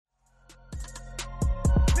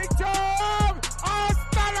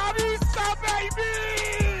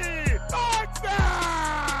baby!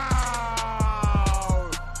 Touchdown!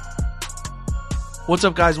 What's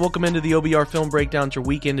up, guys? Welcome into the OBR Film Breakdown, your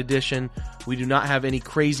weekend edition. We do not have any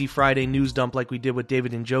crazy Friday news dump like we did with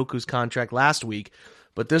David Njoku's contract last week.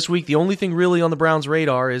 But this week, the only thing really on the Browns'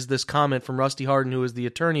 radar is this comment from Rusty Hardin, who is the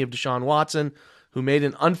attorney of Deshaun Watson, who made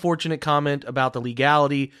an unfortunate comment about the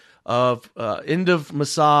legality of end of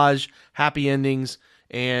massage, happy endings,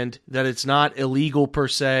 and that it's not illegal per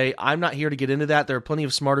se. I'm not here to get into that. There are plenty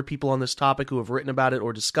of smarter people on this topic who have written about it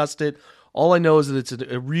or discussed it. All I know is that it's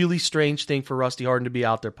a really strange thing for Rusty Hardin to be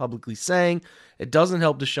out there publicly saying. It doesn't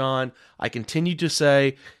help Deshaun. I continue to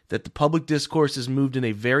say that the public discourse has moved in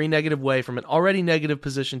a very negative way from an already negative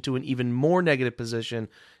position to an even more negative position.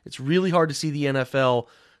 It's really hard to see the NFL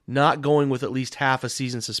not going with at least half a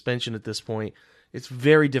season suspension at this point. It's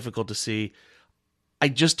very difficult to see. I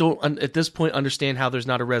just don't, at this point, understand how there's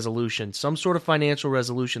not a resolution, some sort of financial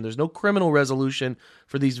resolution. There's no criminal resolution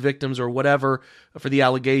for these victims or whatever for the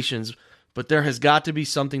allegations, but there has got to be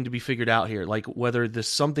something to be figured out here, like whether this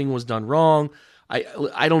something was done wrong.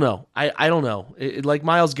 I don't know. I don't know. Like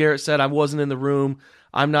Myles Garrett said, I wasn't in the room.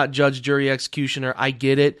 I'm not judge, jury, executioner. I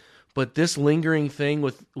get it. But this lingering thing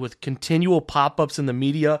with continual pop-ups in the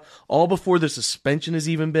media, all before the suspension has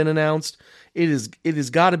even been announced, it has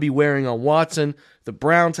got to be wearing on Watson. The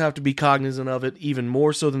Browns have to be cognizant of it even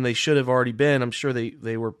more so than they should have already been. I'm sure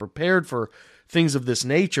they were prepared for things of this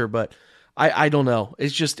nature, but I don't know.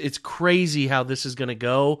 It's crazy how this is going to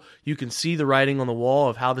go. You can see the writing on the wall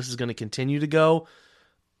of how this is going to continue to go.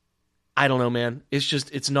 I don't know, man.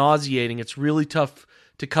 It's nauseating. It's really tough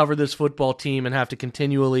to cover this football team and have to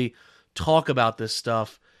continually talk about this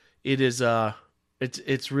stuff. It's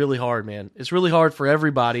really hard, man. It's really hard for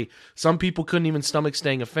everybody. Some people couldn't even stomach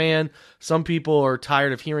staying a fan. Some people are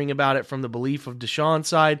tired of hearing about it from the belief of Deshaun's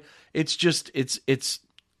side. It's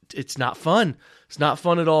not fun. It's not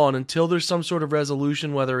fun at all. And until there's some sort of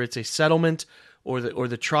resolution, whether it's a settlement or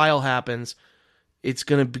the trial happens, it's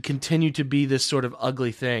going to continue to be this sort of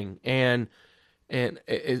ugly thing. And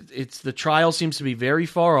the trial seems to be very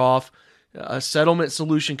far off. A settlement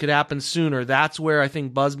solution could happen sooner. That's where I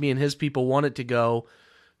think Busby and his people want it to go.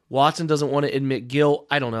 Watson doesn't want to admit guilt.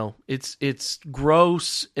 I don't know. It's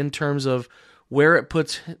gross in terms of where it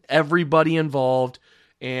puts everybody involved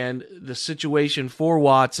and the situation for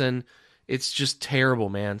Watson. It's just terrible,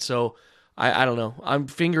 man. So I don't know. I'm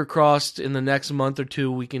finger crossed in the next month or two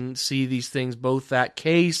we can see these things, both that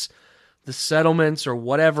case, the settlements, or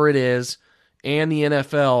whatever it is, and the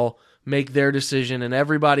NFL make their decision, and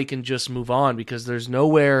everybody can just move on because there's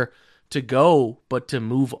nowhere to go but to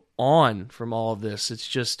move on from all of this. It's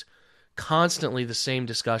just constantly the same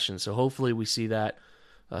discussion. So hopefully we see that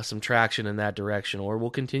some traction in that direction, or we'll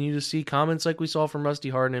continue to see comments like we saw from Rusty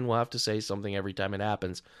Hardin, and we'll have to say something every time it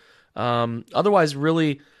happens. Otherwise,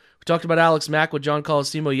 really, we talked about Alex Mack with John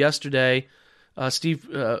Colosimo yesterday. Steve,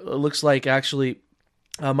 looks like actually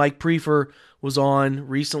Mike Prefer was on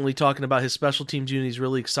recently talking about his special teams unit. He's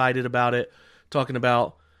really excited about it, talking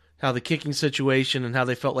about how the kicking situation and how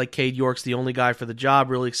they felt like Cade York's the only guy for the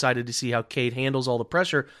job. Really excited to see how Cade handles all the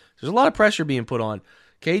pressure. There's a lot of pressure being put on.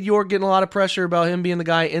 Cade York getting a lot of pressure about him being the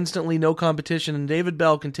guy instantly, no competition, and David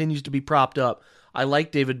Bell continues to be propped up. I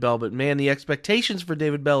like David Bell, but man, the expectations for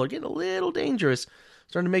David Bell are getting a little dangerous.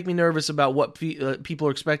 Starting to make me nervous about what people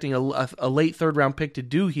are expecting a late third-round pick to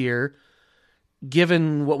do here,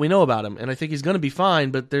 given what we know about him. And I think he's going to be fine,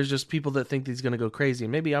 but there's just people that think he's going to go crazy.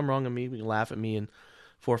 And maybe I'm wrong, and maybe you can laugh at me in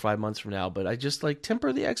 4 or 5 months from now. But I just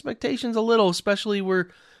temper the expectations a little, especially we're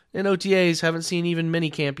in OTAs, haven't seen even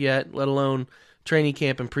minicamp yet, let alone training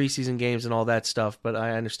camp and preseason games and all that stuff. But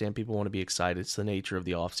I understand people want to be excited. It's the nature of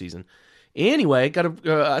the offseason. Anyway,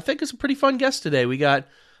 I think it's a pretty fun guest today. We got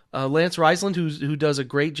Lance Reisland, who does a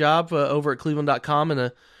great job over at Cleveland.com in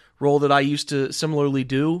a role that I used to similarly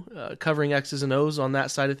do, covering X's and O's on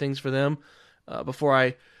that side of things for them before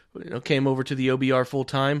I came over to the OBR full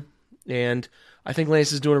time. And I think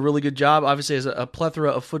Lance is doing a really good job. Obviously, has a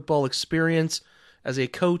plethora of football experience as a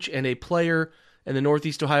coach and a player in the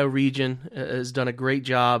Northeast Ohio region. Has done a great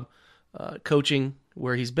job coaching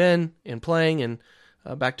where he's been and playing, and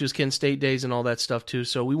back to his Kent State days and all that stuff too.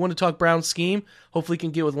 So we want to talk Brown's scheme. Hopefully can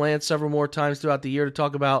get with Lance several more times throughout the year to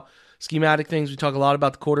talk about schematic things. We talk a lot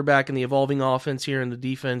about the quarterback and the evolving offense here and the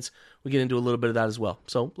defense. We get into a little bit of that as well.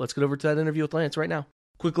 So let's get over to that interview with Lance right now.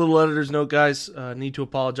 Quick little editor's note, guys. Need to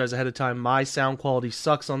apologize ahead of time. My sound quality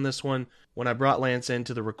sucks on this one. When I brought Lance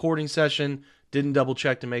into the recording session, didn't double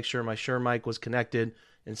check to make sure my Shure mic was connected.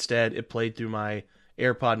 Instead, it played through my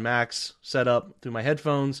AirPod Max setup through my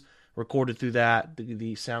headphones. Recorded through that.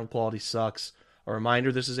 The sound quality sucks. A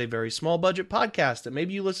reminder, this is a very small budget podcast that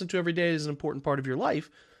maybe you listen to every day as an important part of your life.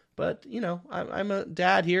 But, I'm a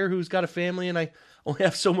dad here who's got a family, and I only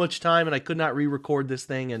have so much time, and I could not re-record this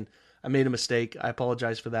thing, and I made a mistake. I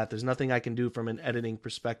apologize for that. There's nothing I can do from an editing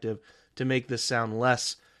perspective to make this sound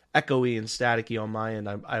less echoey and staticky on my end.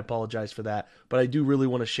 I apologize for that, but I do really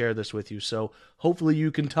want to share this with you. So hopefully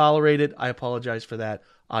you can tolerate it. I apologize for that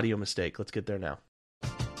audio mistake. Let's get there now.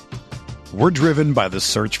 We're driven by the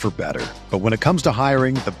search for better. But when it comes to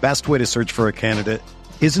hiring, the best way to search for a candidate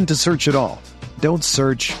isn't to search at all. Don't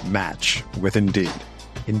search, match with Indeed.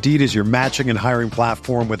 Indeed is your matching and hiring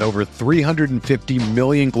platform with over 350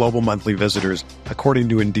 million global monthly visitors, according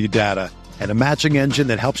to Indeed data, and a matching engine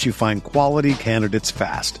that helps you find quality candidates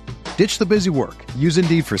fast. Ditch the busy work. Use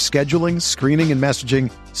Indeed for scheduling, screening, and messaging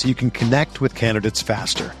so you can connect with candidates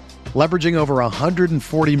faster. Leveraging over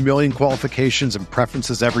 140 million qualifications and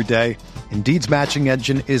preferences every day, Indeed's matching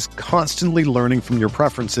engine is constantly learning from your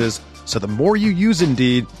preferences, so the more you use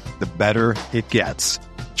Indeed, the better it gets.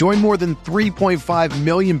 Join more than 3.5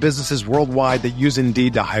 million businesses worldwide that use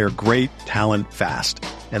Indeed to hire great talent fast.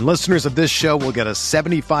 And listeners of this show will get a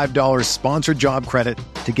 $75 sponsored job credit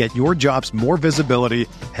to get your jobs more visibility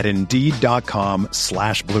at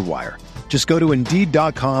Indeed.com/Blue Wire. Just go to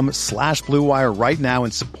Indeed.com/Blue Wire right now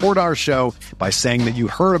and support our show by saying that you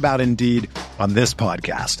heard about Indeed on this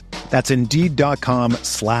podcast. That's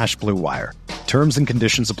Indeed.com/Blue Wire. Terms and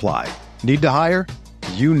conditions apply. Need to hire?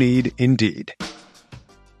 You need Indeed.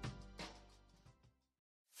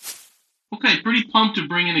 Okay, pretty pumped to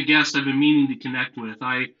bring in a guest I've been meaning to connect with.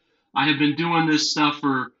 I have been doing this stuff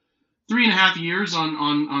for 3.5 years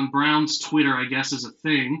on Browns Twitter, I guess, is a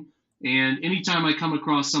thing. And anytime I come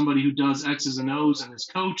across somebody who does X's and O's and is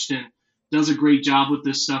coached and does a great job with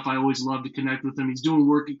this stuff, I always love to connect with him. He's doing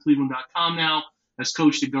work at Cleveland.com now, has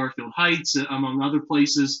coached at Garfield Heights, among other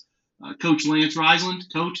places. Coach Lance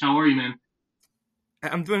Reisland. Coach, how are you, man?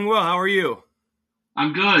 I'm doing well. How are you?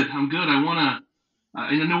 I'm good. I want to,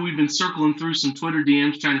 and I know we've been circling through some Twitter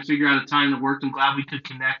DMs trying to figure out a time that worked. I'm glad we could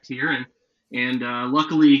connect here and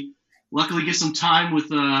luckily get some time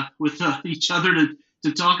with each other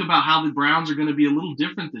to talk about how the Browns are going to be a little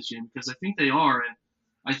different this year, because I think they are.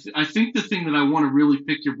 And I think the thing that I want to really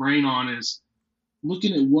pick your brain on is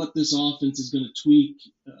looking at what this offense is going to tweak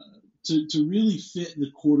to really fit the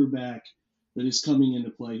quarterback that is coming into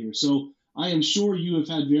play here. So I am sure you have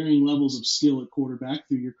had varying levels of skill at quarterback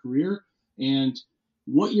through your career, and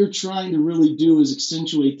what you're trying to really do is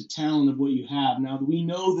accentuate the talent of what you have. Now, we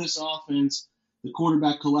know this offense, the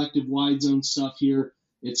quarterback collective wide zone stuff here,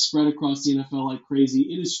 it's spread across the NFL like crazy.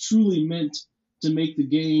 It is truly meant to make the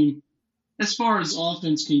game, as far as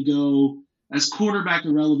offense can go, as quarterback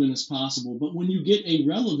irrelevant as possible. But when you get a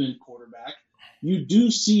relevant quarterback, you do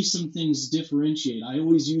see some things differentiate. I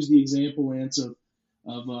always use the example, Lance, of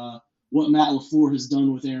what Matt LaFleur has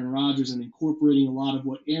done with Aaron Rodgers and incorporating a lot of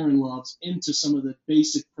what Aaron loves into some of the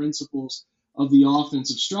basic principles of the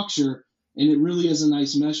offensive structure. And it really is a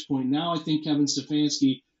nice mesh point. Now I think Kevin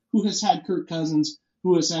Stefanski, who has had Kirk Cousins,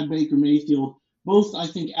 who has had Baker Mayfield, both, I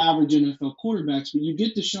think, average NFL quarterbacks, but you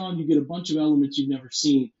get Deshaun, you get a bunch of elements you've never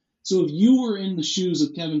seen. So if you were in the shoes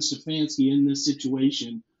of Kevin Stefanski in this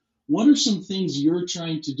situation, what are some things you're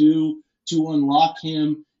trying to do to unlock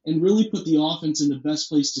him and really put the offense in the best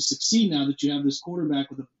place to succeed now that you have this quarterback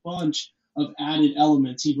with a bunch of added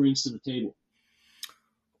elements he brings to the table?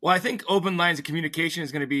 Well, I think open lines of communication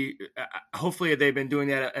is going to be, hopefully they've been doing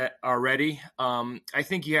that already. I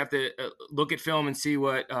think you have to look at film and see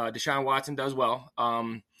what Deshaun Watson does well,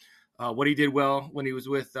 what he did well when he was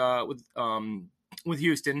with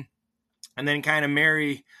Houston, and then kind of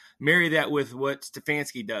marry that with what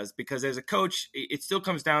Stefanski does. Because as a coach, it still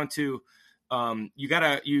comes down to you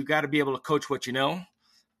gotta be able to coach what you know.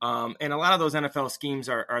 And a lot of those NFL schemes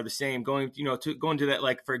are the same. Going to that,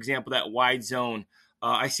 like, for example, that wide zone.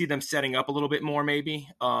 I see them setting up a little bit more maybe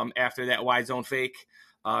after that wide zone fake,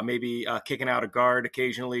 maybe kicking out a guard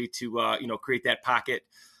occasionally to create that pocket.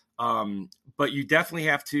 But you definitely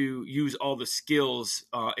have to use all the skills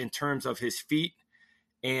in terms of his feet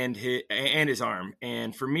and his arm.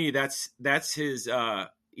 And for me, that's his.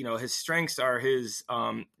 His strengths are his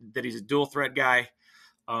that he's a dual threat guy.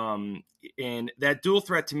 And that dual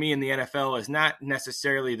threat to me in the NFL is not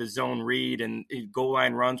necessarily the zone read and goal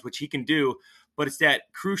line runs, which he can do, but it's that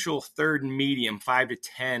crucial third and medium, 5 to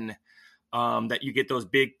 10, that you get those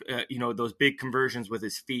big conversions with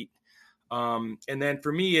his feet. And then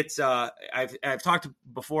for me, it's I've talked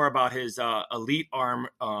before about his elite arm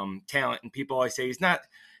talent, and people always say he's not.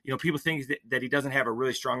 People think that he doesn't have a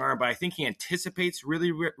really strong arm, but I think he anticipates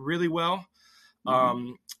really, really well.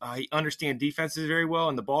 He understands defenses very well,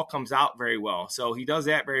 and the ball comes out very well. So he does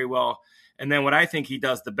that very well. And then what I think he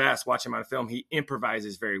does the best, watching him on film, he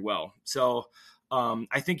improvises very well. So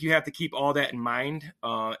I think you have to keep all that in mind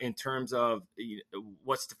in terms of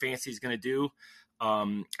what Stefanski is going to do.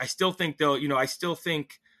 I still think, though, everybody's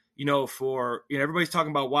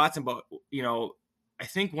talking about Watson, but, I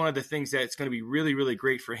think one of the things that's going to be really, really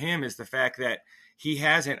great for him is the fact that he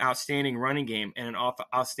has an outstanding running game and an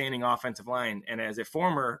outstanding offensive line. And as a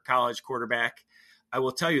former college quarterback, I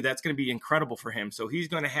will tell you that's going to be incredible for him. So he's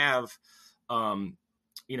going to have,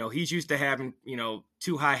 he's used to having,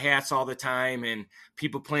 two high hats all the time and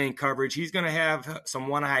people playing coverage. He's going to have some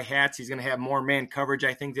one high hats. He's going to have more man coverage,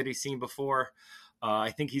 I think, that he's seen before. I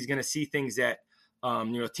think he's going to see things that,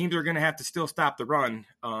 teams are going to have to still stop the run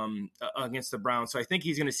against the Browns. So I think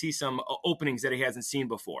he's going to see some openings that he hasn't seen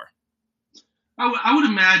before. I would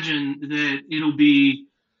imagine that it'll be,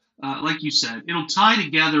 like you said, it'll tie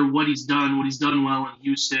together what he's done well in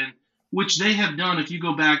Houston, which they have done. If you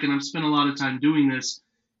go back, and I've spent a lot of time doing this,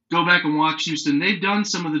 go back and watch Houston. They've done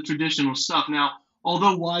some of the traditional stuff. Now,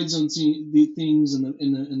 although wide zone the things and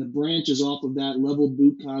the branches off of that, leveled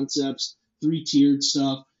boot concepts, 3-tiered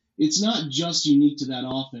stuff, it's not just unique to that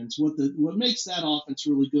offense. What makes that offense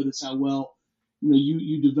really good is how well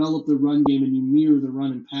you develop the run game and you mirror the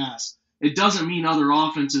run and pass. It doesn't mean other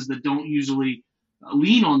offenses that don't usually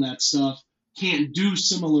lean on that stuff can't do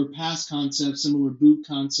similar pass concepts, similar boot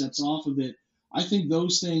concepts off of it. I think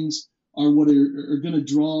those things are what are going to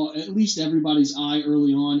draw at least everybody's eye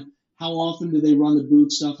early on. How often do they run the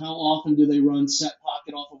boot stuff? How often do they run set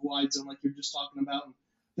pocket off of wide zone like you're just talking about?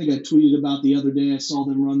 I think I tweeted about the other day. I saw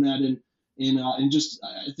them run that I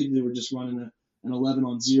think they were just running an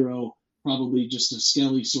 11-on-0, probably just a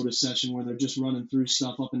Skelly sort of session where they're just running through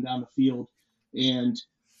stuff up and down the field. And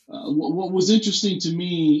what was interesting to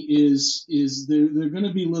me is there are going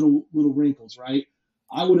to be little wrinkles, right?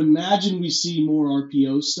 I would imagine we see more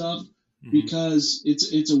RPO stuff because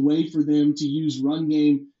it's a way for them to use run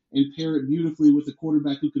game and pair it beautifully with a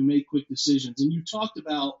quarterback who can make quick decisions. And you talked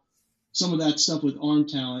about some of that stuff with arm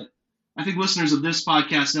talent. I think listeners of this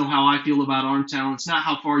podcast know how I feel about arm talent. It's not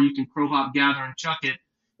how far you can crow hop, gather, and chuck it.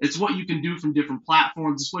 It's what you can do from different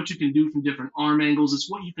platforms. It's what you can do from different arm angles. It's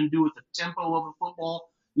what you can do with the tempo of a football.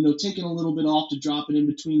 Taking a little bit off to drop it in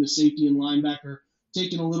between the safety and linebacker,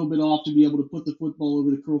 taking a little bit off to be able to put the football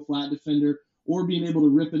over the curl flat defender, or being able to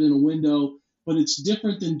rip it in a window. But it's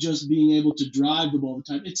different than just being able to drive the ball all the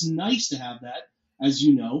time. It's nice to have that, as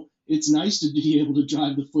you know. It's nice to be able to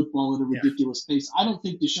drive the football at a ridiculous pace. I don't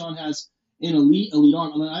think Deshaun has an elite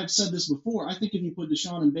arm. I mean, I've said this before. I think if you put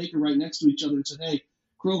Deshaun and Baker right next to each other and said, hey,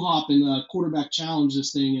 crow hop and quarterback challenge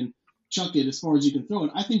this thing and chuck it as far as you can throw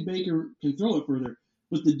it, I think Baker can throw it further.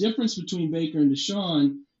 But the difference between Baker and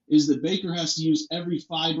Deshaun is that Baker has to use every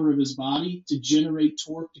fiber of his body to generate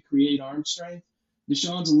torque to create arm strength.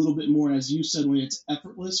 Deshaun's a little bit more, as you said, when it's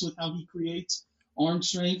effortless with how he creates arm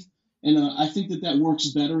strength. And I think that works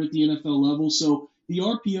better at the NFL level. So the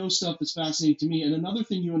RPO stuff is fascinating to me. And another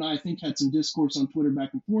thing you and I think had some discourse on Twitter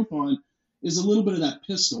back and forth on is a little bit of that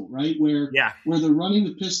pistol, right? Where they're running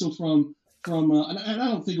the pistol from and I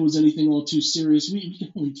don't think it was anything all too serious. We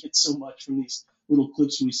can only get so much from these little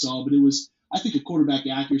clips we saw, but it was, I think, a quarterback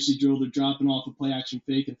accuracy drill. They're dropping off a play action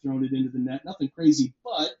fake and throwing it into the net. Nothing crazy,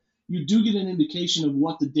 but you do get an indication of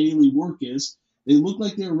what the daily work is. They look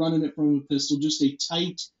like they're running it from a pistol, just a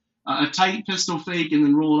tight pistol fake and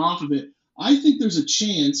then rolling off of it. I think there's a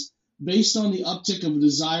chance, based on the uptick of a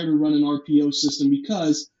desire to run an RPO system,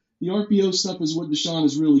 because the RPO stuff is what Deshaun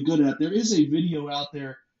is really good at. There is a video out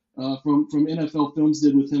there from NFL Films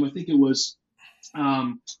did with him. I think it was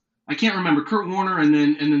I can't remember, Kurt Warner and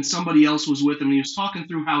then somebody else was with him. And he was talking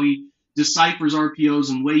through how he deciphers RPOs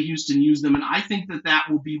and way Houston used them. And I think that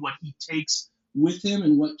will be what he takes with him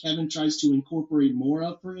and what Kevin tries to incorporate more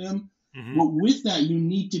of for him. Mm-hmm. But with that, you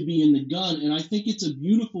need to be in the gun. And I think it's a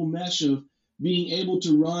beautiful mesh of being able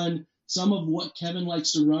to run some of what Kevin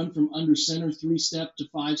likes to run from under center, 3-step to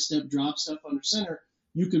 5-step drop step under center.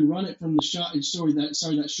 You can run it from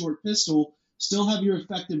that short pistol, still have your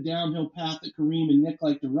effective downhill path that Kareem and Nick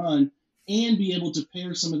like to run, and be able to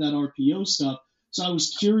pair some of that RPO stuff. So I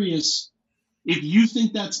was curious if you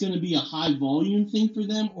think that's going to be a high volume thing for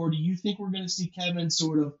them, or do you think we're going to see Kevin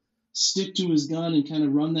sort of stick to his gun and kind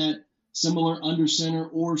of run that similar under center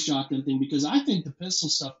or shotgun thing? Because I think the pistol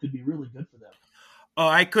stuff could be really good for them. Oh,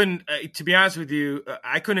 I couldn't, to be honest with you,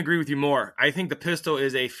 I couldn't agree with you more. I think the pistol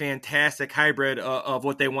is a fantastic hybrid of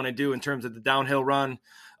what they want to do in terms of the downhill run,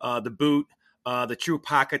 the boot, the true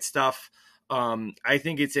pocket stuff. I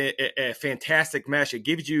think it's a fantastic mesh. It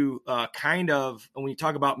gives you kind of, when you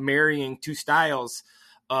talk about marrying two styles,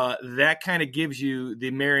 that kind of gives you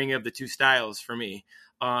the marrying of the two styles for me.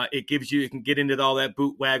 It gives you, you can get into all that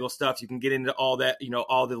boot waggle stuff. You can get into all that,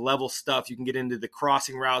 all the level stuff. You can get into the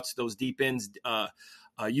crossing routes, those deep ends.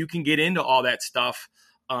 You can get into all that stuff,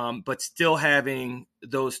 but still having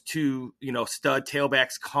those two, stud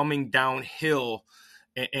tailbacks coming downhill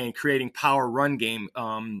and creating power run game.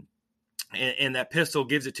 And that pistol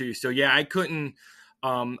gives it to you. So yeah, I couldn't.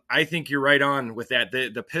 I think you're right on with that.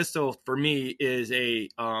 The pistol for me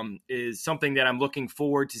is something that I'm looking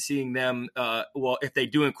forward to seeing them. Well, if they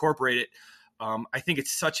do incorporate it, I think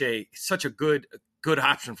it's such a good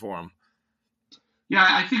option for them. Yeah,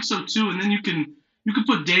 I think so too. And then you can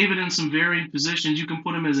put David in some varying positions. You can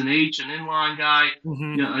put him as an H, an inline guy,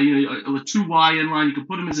 a true Y inline. You can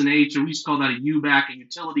put him as an H, or we used to call that a U back, a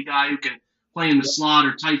utility guy who can play in the slot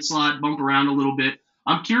or tight slot, bump around a little bit.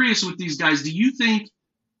 I'm curious with these guys. Do you think,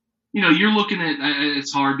 you're looking at,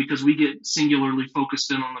 it's hard because we get singularly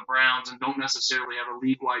focused in on the Browns and don't necessarily have a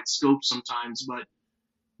league-wide scope sometimes, but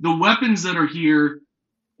the weapons that are here,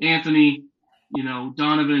 Anthony,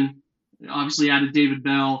 Donovan, obviously added David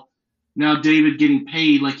Bell. Now David getting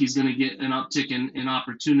paid like he's going to get an uptick in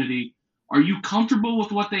opportunity. Are you comfortable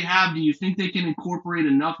with what they have? Do you think they can incorporate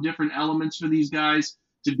enough different elements for these guys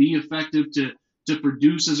to be effective to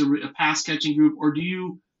produce as a pass catching group? Or do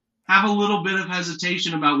you have a little bit of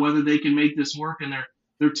hesitation about whether they can make this work and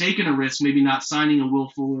they're taking a risk, maybe not signing a Will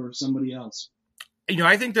Fuller or somebody else?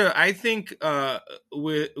 I think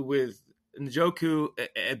with Njoku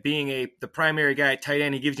being the primary guy at tight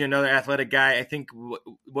end, he gives you another athletic guy. I think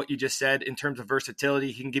what you just said in terms of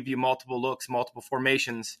versatility, he can give you multiple looks, multiple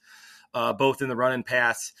formations, both in the run and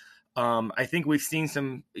pass. I think we've seen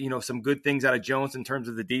some good things out of Jones in terms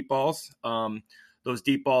of the deep balls. Those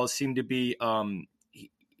deep balls seem to be,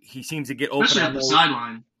 he seems to get open, especially at the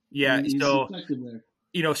sideline. Yeah. He's so, effective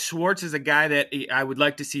there. Schwartz is a guy that I would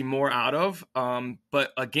like to see more out of.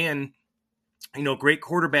 But again, great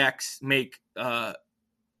quarterbacks make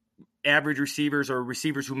average receivers or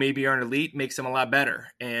receivers who maybe aren't elite makes them a lot better.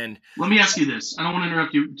 And let me ask you this. I don't want to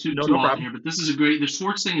interrupt you too often here, but this is the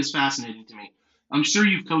Schwartz thing is fascinating to me. I'm sure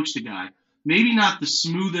you've coached a guy. Maybe not the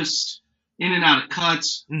smoothest in and out of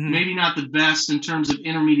cuts, maybe not the best in terms of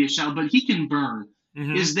intermediate shot, but he can burn.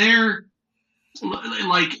 Mm-hmm. Is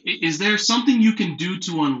there something you can do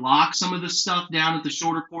to unlock some of the stuff down at the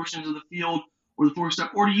shorter portions of the field or the forward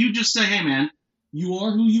stuff? Or do you just say, hey, man, you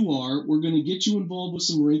are who you are. We're going to get you involved with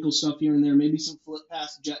some wrinkle stuff here and there, maybe some flip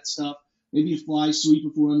pass jet stuff, maybe a fly sweep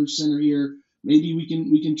if we're under center here. Maybe we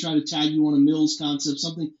can try to tag you on a Mills concept,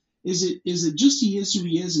 something. Is it just he is who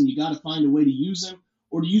he is and you got to find a way to use him?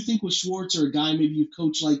 Or do you think with Schwartz or a guy maybe you've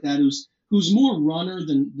coached like that who's more runner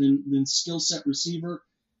than skill set receiver,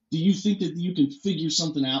 do you think that you can figure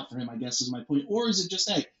something out for him, I guess is my point? Or is it just,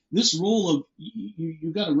 hey, this role of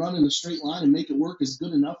you got to run in a straight line and make it work is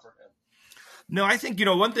good enough for him? No, I think,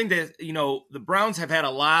 one thing that, the Browns have had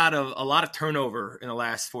a lot of turnover in the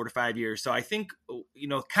last 4 to 5 years. So I think,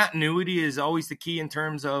 continuity is always the key in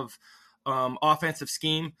terms of offensive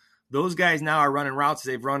scheme. Those guys now are running routes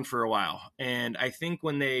they've run for a while. And I think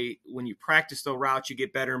when you practice those routes, you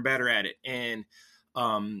get better and better at it. And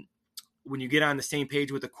when you get on the same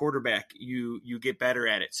page with the quarterback, you get better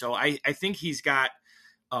at it. So I think he's got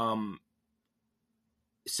I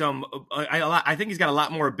think he's got a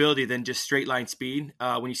lot more ability than just straight line speed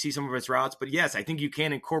when you see some of his routes. But yes, I think you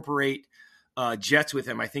can incorporate jets with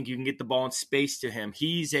him. I think you can get the ball in space to him.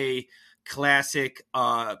 He's a classic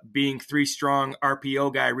being 3-strong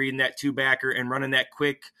RPO guy, reading that 2-backer and running that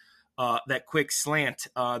quick slant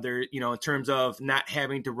there, in terms of not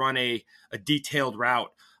having to run a detailed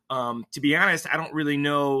route. To be honest, I don't really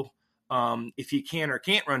know if he can or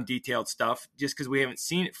can't run detailed stuff just because we haven't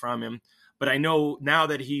seen it from him. But I know now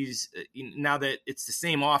that it's the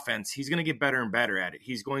same offense, he's going to get better and better at it.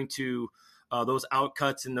 He's going to those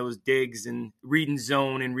outcuts and those digs and reading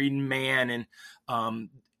zone and reading man. And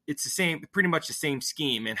it's pretty much the same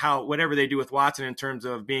scheme. And whatever they do with Watson in terms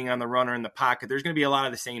of being on the runner in the pocket, there's going to be a lot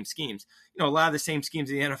of the same schemes. A lot of the same schemes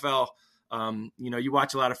in the NFL. You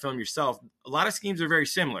watch a lot of film yourself. A lot of schemes are very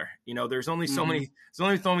similar. There's only so many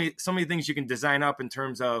things you can design up in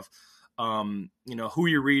terms of, who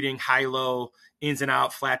you're reading, high, low, ins and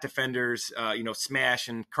out, flat defenders, smash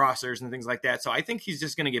and crossers and things like that. So I think he's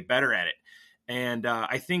just going to get better at it. And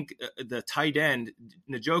I think the tight end,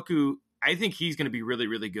 Njoku, I think he's going to be really,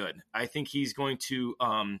 really good. I think he's going to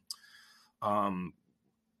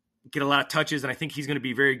get a lot of touches, and I think he's going to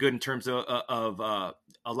be very good in terms of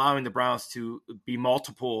allowing the Browns to be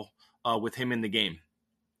multiple with him in the game.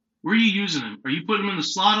 Where are you using him? Are you putting him in the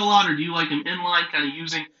slot a lot, or do you like him inline, kind of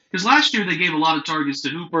using? Because last year they gave a lot of targets to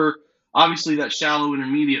Hooper. Obviously, that shallow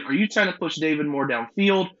intermediate. Are you trying to push David more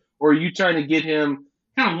downfield, or are you trying to get him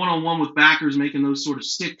kind of one-on-one with backers, making those sort of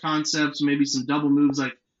stick concepts, maybe some double moves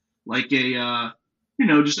like a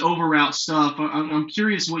just over route stuff? I'm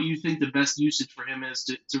curious what you think the best usage for him is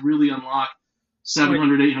to really unlock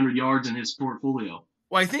 700, 800 yards in his portfolio.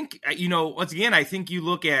 Well, I think, once again, I think you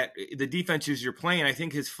look at the defenses you're playing. I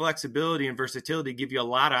think his flexibility and versatility give you a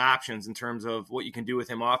lot of options in terms of what you can do with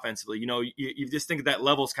him offensively. You just think of that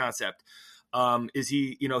levels concept. Is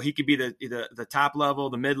he, he could be the top level,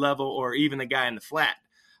 the mid level, or even the guy in the flat.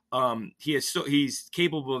 He's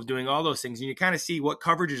capable of doing all those things. And you kind of see what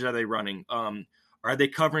coverages are they running. Are they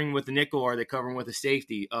covering with the nickel? Or are they covering with a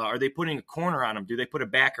safety? Are they putting a corner on him? Do they put a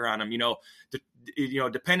backer on him?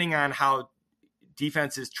 Depending on how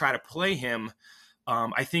defenses try to play him,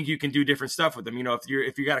 I think you can do different stuff with him.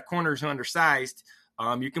 If you got a corner who's undersized,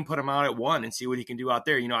 you can put him out at one and see what he can do out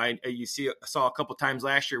there. I saw a couple times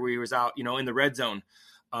last year where he was out, in the red zone.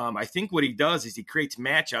 I think what he does is he creates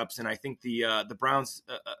matchups, and I think the Browns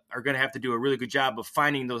are going to have to do a really good job of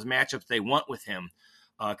finding those matchups they want with him,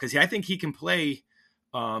 because I think he can play.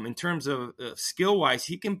 In terms of skill-wise,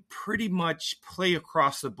 he can pretty much play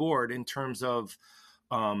across the board in terms of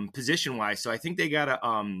position-wise. So I think they got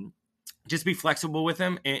to just be flexible with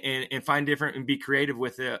him and find different and be creative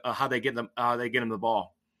with how they get him the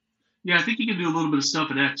ball. Yeah, I think you can do a little bit of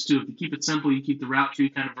stuff at X too. If you keep it simple, you keep the route tree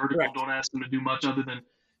kind of vertical. Correct. Don't ask him to do much other than,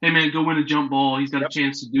 hey man, go win a jump ball. He's got a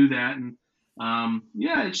chance to do that, and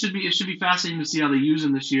it should be fascinating to see how they use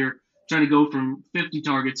him this year. Trying to go from 50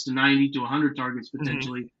 targets to 90 to 100 targets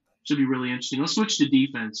potentially. Should be really interesting. Let's switch to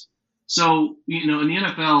defense. So, in the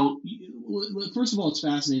NFL, first of all, it's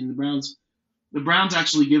fascinating. The Browns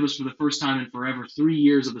actually give us, for the first time in forever, 3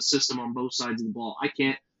 years of a system on both sides of the ball.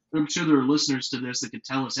 I'm sure there are listeners to this that could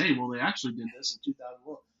tell us, hey, well, they actually did this in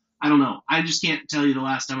 2001. I don't know. I just can't tell you the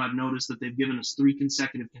last time I've noticed that they've given us 3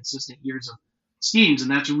 consecutive consistent years of schemes.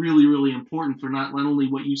 And that's really, really important for not only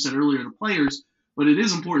what you said earlier, the players, but it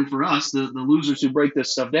is important for us, the losers who break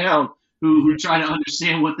this stuff down, who try to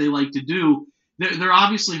understand what they like to do. They're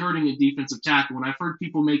obviously hurting at defensive tackle. And I've heard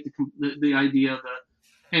people make the idea that,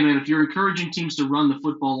 hey, man, if you're encouraging teams to run the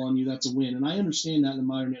football on you, that's a win. And I understand that in the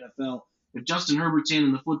modern NFL. If Justin Herbert's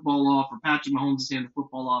handing the football off or Patrick Mahomes is handing the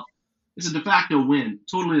football off, it's a de facto win.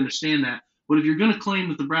 Totally understand that. But if you're going to claim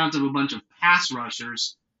that the Browns have a bunch of pass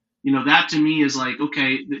rushers, that to me is like,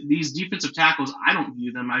 okay, these defensive tackles, I don't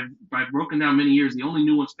view them. I've broken down many years. The only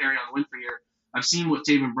new one's Perrion Winfrey here. I've seen what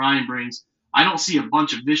Taven Bryan brings. I don't see a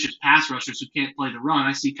bunch of vicious pass rushers who can't play the run.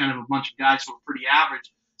 I see kind of a bunch of guys who are pretty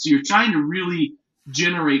average. So you're trying to really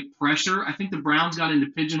generate pressure. I think the Browns got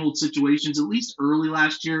into pigeonholed situations, at least early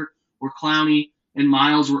last year, where Clowney and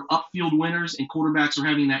Miles were upfield winners and quarterbacks were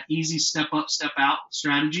having that easy step up, step out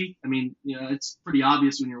strategy. I mean, it's pretty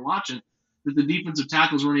obvious when you're watching that the defensive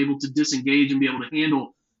tackles weren't able to disengage and be able to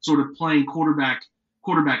handle sort of playing quarterback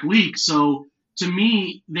leak. So to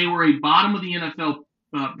me, they were a bottom of the NFL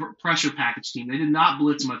pressure package team. They did not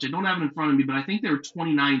blitz much. I don't have it in front of me, but I think they were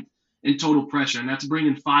 29th in total pressure, and that's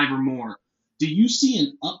bringing 5 or more. Do you see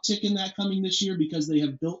an uptick in that coming this year because they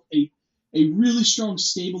have built a really strong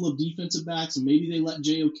stable of defensive backs, and maybe they let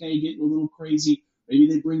JOK get a little crazy. Maybe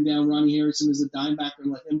they bring down Ronnie Harrison as a dime backer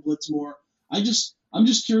and let him blitz more. I'm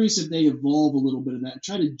just curious if they evolve a little bit in that and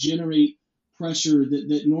try to generate pressure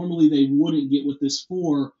that normally they wouldn't get with this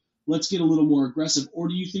 4. Let's get a little more aggressive. Or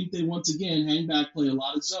do you think they once again hang back, play a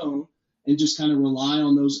lot of zone, and just kind of rely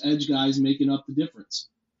on those edge guys making up the difference?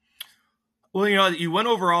 Well, you went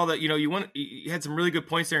over all that. You had some really good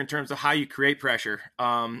points there in terms of how you create pressure.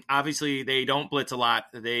 Obviously, they don't blitz a lot.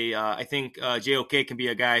 I think JOK can be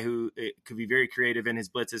a guy who could be very creative in his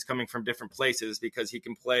blitzes, coming from different places because he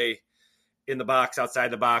can play in the box,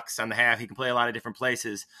 outside the box, on the half. He can play a lot of different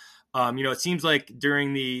places. It seems like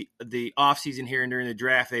during the offseason here and during the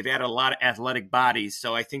draft, they've added a lot of athletic bodies.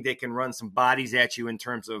 So I think they can run some bodies at you in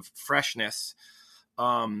terms of freshness.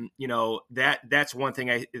 That's one thing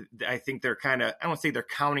I think they're kind of, I don't say they're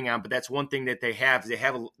counting on, but that's one thing that they have. They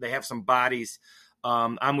have some bodies.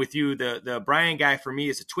 I'm with you. The Bryan guy for me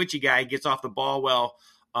is a twitchy guy. He gets off the ball well.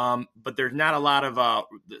 But there's not a lot of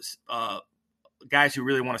guys who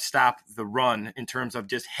really want to stop the run in terms of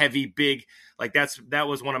just heavy, big, like that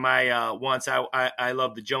was one of my wants. I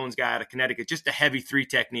love the Jones guy out of Connecticut, just a heavy 3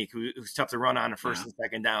 technique who's tough to run on a first and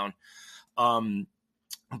second down.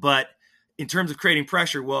 But in terms of creating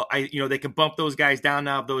pressure, well, they can bump those guys down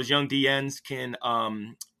now. If those young DNs can,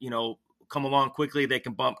 come along quickly, they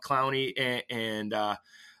can bump Clowney and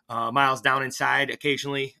Miles down inside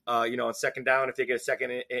occasionally, on second down, if they get a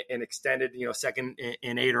second and extended, second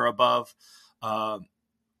and 8 or above.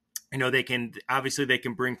 They can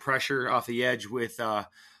bring pressure off the edge with JOK.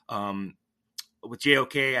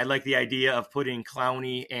 I like the idea of putting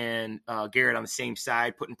Clowney and Garrett on the same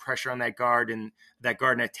side, putting pressure on that guard and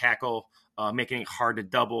that tackle, making it hard to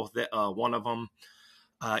double one of them.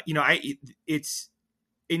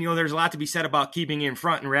 There's a lot to be said about keeping in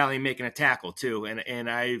front and rallying, making a tackle too. And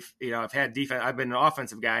I've had defense. I've been an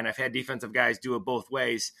offensive guy, and I've had defensive guys do it both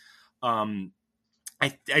ways. I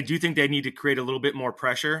do think they need to create a little bit more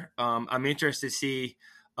pressure. I'm interested to see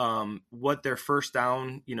what their first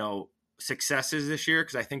down, success is this year,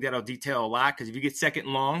 because I think that'll detail a lot. Because if you get second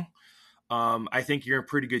and long, I think you're in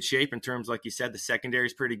pretty good shape in terms, like you said, the secondary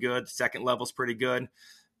is pretty good, the second level is pretty good.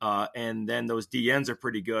 And then those DNs are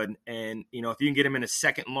pretty good. And, if you can get him in a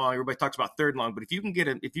second long, everybody talks about third long, but if you can get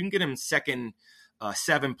him second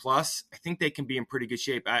 7+, I think they can be in pretty good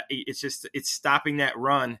shape. It's stopping that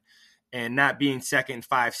run and not being second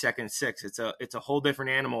 5, second 6. It's a whole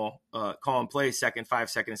different animal calling plays second 5,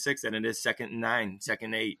 second 6 than it is second 9,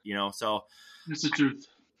 second 8, so that's the truth.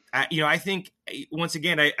 I think once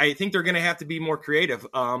again, I think they're going to have to be more creative.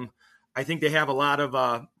 I think they have a lot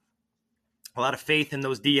of faith in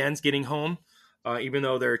those DNs getting home, even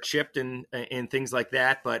though they're chipped and things like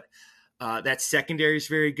that. But that secondary is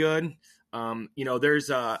very good.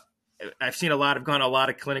 I've seen gone to a lot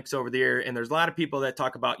of clinics over there, and there's a lot of people that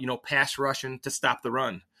talk about, pass rushing to stop the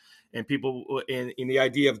run, and people in the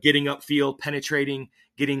idea of getting upfield, penetrating,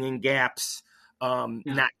 getting in gaps,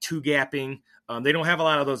 not two gapping. They don't have a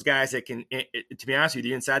lot of those guys that can, to be honest with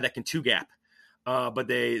you, inside that can two gap. But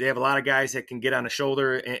they have a lot of guys that can get on a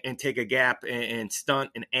shoulder and take a gap and stunt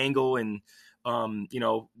and angle, and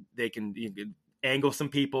they can angle some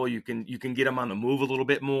people. You can get them on the move a little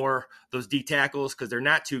bit more. Those D tackles, because they're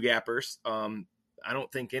not two gappers. I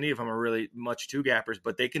don't think any of them are really much two gappers,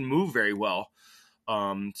 but they can move very well.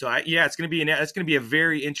 It's going to be a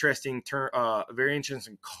very interesting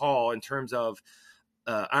call in terms of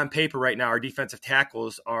on paper right now. Our defensive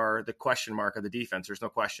tackles are the question mark of the defense. There's no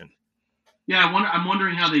question. Yeah, I'm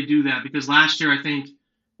wondering how they do that, because last year, I think,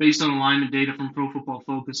 based on alignment data from Pro Football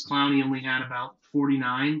Focus, Clowney only had about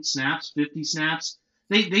 49 snaps, 50 snaps.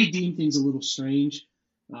 They deemed things a little strange,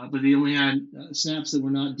 but they only had snaps that were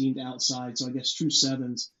not deemed outside, so I guess true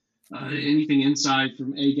sevens. Anything inside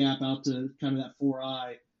from A-gap out to kind of that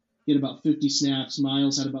 4-eye, get about 50 snaps.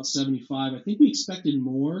 Miles had about 75. I think we expected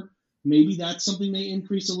more. Maybe that's something they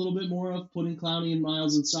increase a little bit more of, putting Clowney and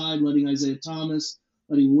Miles inside, letting Isaiah Thomas,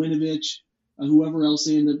 letting Winovich, whoever else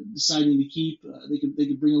they end up deciding to keep, they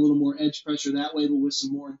could bring a little more edge pressure that way, but with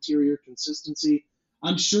some more interior consistency.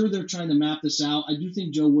 I'm sure they're trying to map this out. I do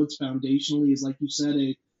think Joe Woods foundationally is, like you said,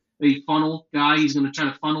 a funnel guy. He's going to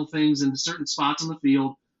try to funnel things into certain spots on the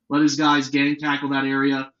field, let his guys gang tackle that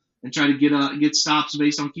area, and try to get stops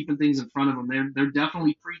based on keeping things in front of them. They're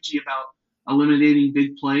definitely preachy about eliminating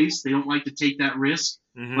big plays. They don't like to take that risk.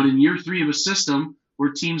 Mm-hmm. But in year 3 of a system,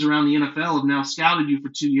 where teams around the NFL have now scouted you for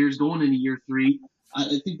 2 years going into year 3,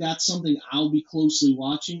 I think that's something I'll be closely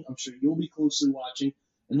watching. I'm sure you'll be closely watching,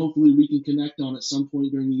 and hopefully we can connect on at some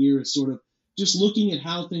point during the year as sort of just looking at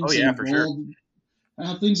how things have evolved, sure.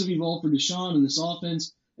 How things have evolved for Deshaun and this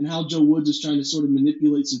offense, and how Joe Woods is trying to sort of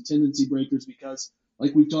manipulate some tendency breakers, because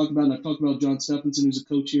like we've talked about, and I've talked about John Stephenson, who's a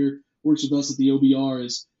coach here, works with us at the OBR,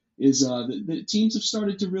 is the teams have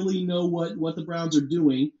started to really know what the Browns are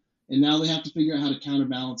doing, and now they have to figure out how to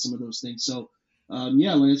counterbalance some of those things. So,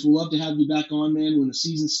 Lance, we'll love to have you back on, man, when the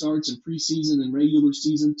season starts, and preseason and regular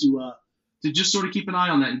season, to just sort of keep an eye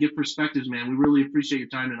on that and get perspectives, man. We really appreciate your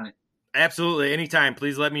time tonight. Absolutely. Anytime.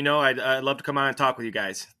 Please let me know. I'd love to come on and talk with you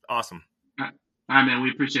guys. Awesome. All right, man.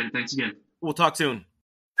 We appreciate it. Thanks again. We'll talk soon.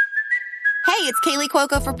 Hey, it's Kaylee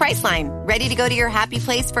Cuoco for Priceline. Ready to go to your happy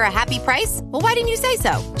place for a happy price? Well, why didn't you say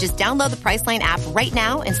so? Just download the Priceline app right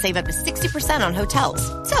now and save up to 60% on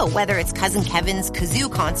hotels. So whether it's Cousin Kevin's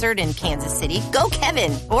Kazoo Concert in Kansas City, go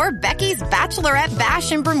Kevin, or Becky's Bachelorette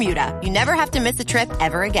Bash in Bermuda, you never have to miss a trip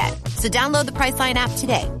ever again. So download the Priceline app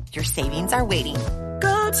today. Your savings are waiting.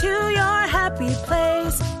 Go to your happy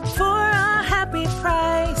place for a happy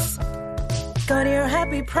price. Go to your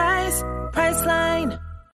happy price, Priceline.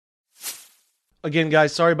 Again,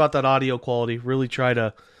 guys, sorry about that audio quality. Really try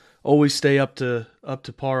to always stay up to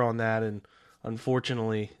par on that, and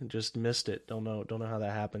unfortunately just missed it. Don't know how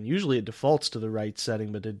that happened. Usually it defaults to the right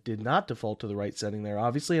setting, but it did not default to the right setting there,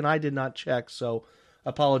 obviously, and I did not check, so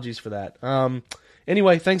apologies for that.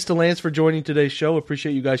 Anyway, thanks to Lance for joining today's show.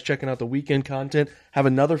 Appreciate you guys checking out the weekend content. Have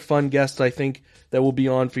another fun guest, I think, that will be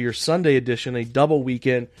on for your Sunday edition, a double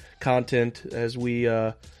weekend content as we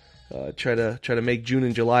try to make June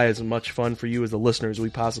and July as much fun for you as the listeners we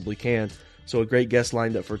possibly can. So a great guest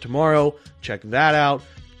lined up for tomorrow. Check that out.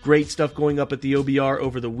 Great stuff going up at the OBR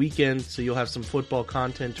over the weekend, so you'll have some football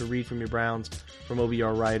content to read from your Browns, from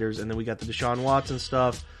OBR writers. And then we got the Deshaun Watson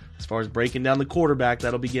stuff. As far as breaking down the quarterback,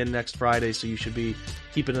 that'll begin next Friday, so you should be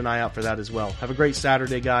keeping an eye out for that as well. Have a great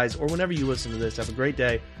Saturday, guys, or whenever you listen to this. Have a great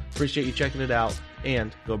day. Appreciate you checking it out,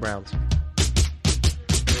 and go Browns.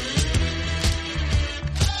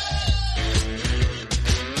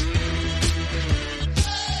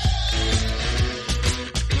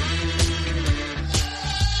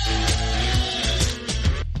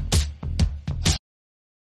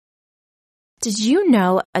 Did you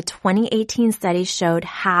know a 2018 study showed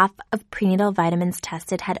half of prenatal vitamins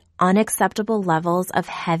tested had unacceptable levels of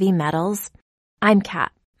heavy metals? I'm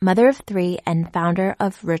Kat, mother of 3 and founder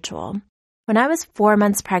of Ritual. When I was 4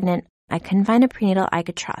 months pregnant, I couldn't find a prenatal I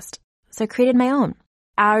could trust, so I created my own.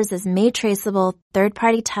 Ours is made traceable,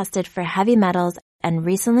 third-party tested for heavy metals, and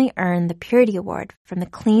recently earned the Purity Award from the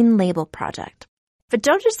Clean Label Project. But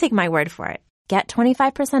don't just take my word for it. Get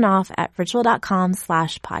 25% off at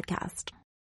ritual.com/podcast.